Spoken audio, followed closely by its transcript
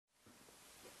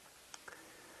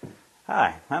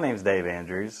Hi, my name is Dave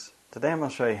Andrews. Today I'm going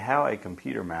to show you how a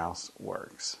computer mouse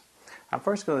works. I'm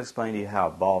first going to explain to you how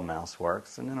a ball mouse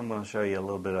works, and then I'm going to show you a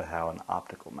little bit of how an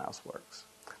optical mouse works.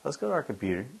 Let's go to our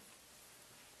computer.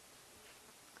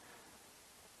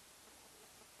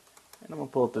 And I'm going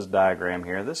to pull up this diagram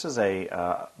here. This is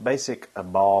a basic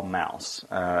ball mouse,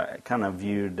 kind of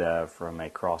viewed from a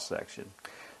cross-section.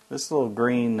 This little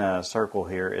green circle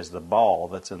here is the ball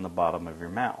that's in the bottom of your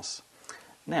mouse.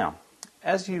 Now,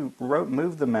 as you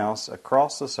move the mouse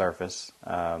across the surface,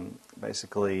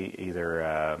 basically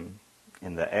either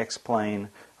in the X plane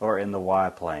or in the Y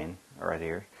plane, right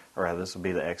here, or this will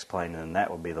be the X plane and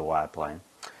that will be the Y plane,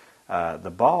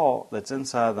 the ball that's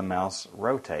inside the mouse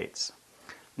rotates.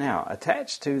 Now,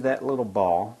 attached to that little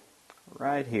ball,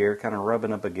 right here, kind of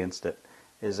rubbing up against it,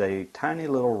 is a tiny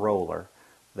little roller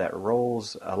that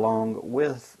rolls along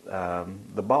with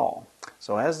the ball.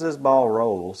 So as this ball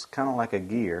rolls, kind of like a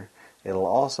gear, it'll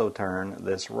also turn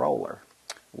this roller,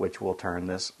 which will turn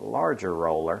this larger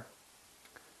roller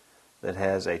that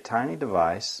has a tiny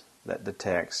device that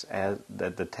detects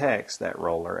that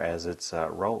roller as it's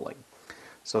rolling.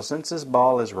 So since this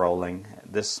ball is rolling,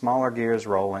 this smaller gear is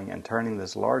rolling and turning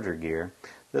this larger gear,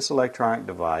 this electronic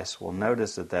device will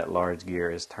notice that that large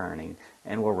gear is turning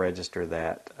and will register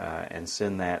that and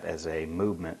send that as a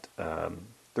movement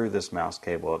through this mouse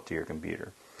cable up to your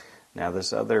computer. Now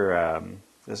this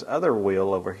other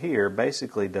wheel over here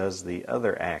basically does the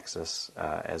other axis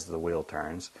as the wheel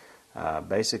turns.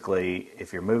 Basically,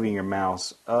 if you're moving your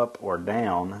mouse up or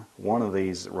down, one of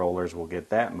these rollers will get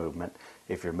that movement.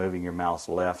 If you're moving your mouse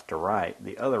left to right,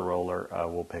 the other roller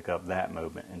will pick up that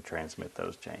movement and transmit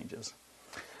those changes.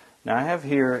 Now I have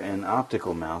here an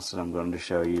optical mouse that I'm going to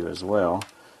show you as well,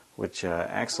 which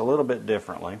acts a little bit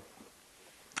differently.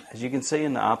 As you can see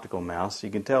in the optical mouse, you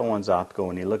can tell one's optical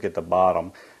when you look at the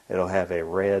bottom. It'll have a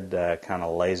red kind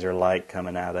of laser light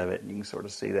coming out of it. You can sort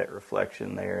of see that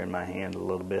reflection there in my hand a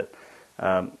little bit.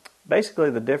 Basically,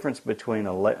 the difference between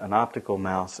an optical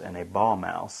mouse and a ball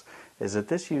mouse is that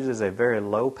this uses a very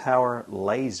low power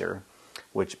laser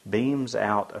which beams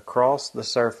out across the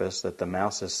surface that the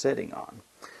mouse is sitting on.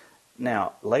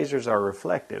 Now, lasers are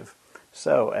reflective.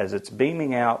 So as it's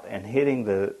beaming out and hitting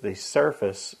the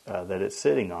surface that it's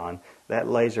sitting on, that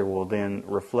laser will then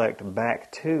reflect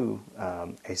back to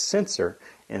a sensor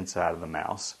inside of the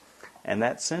mouse. And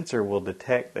that sensor will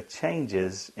detect the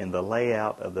changes in the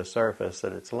layout of the surface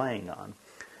that it's laying on.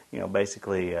 You know,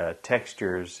 basically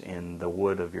textures in the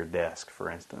wood of your desk, for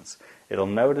instance. It'll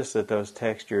notice that those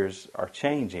textures are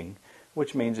changing,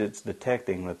 which means it's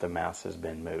detecting that the mouse has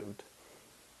been moved.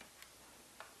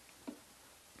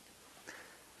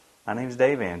 My name is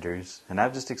Dave Andrews, and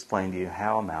I've just explained to you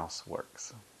how a mouse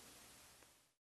works.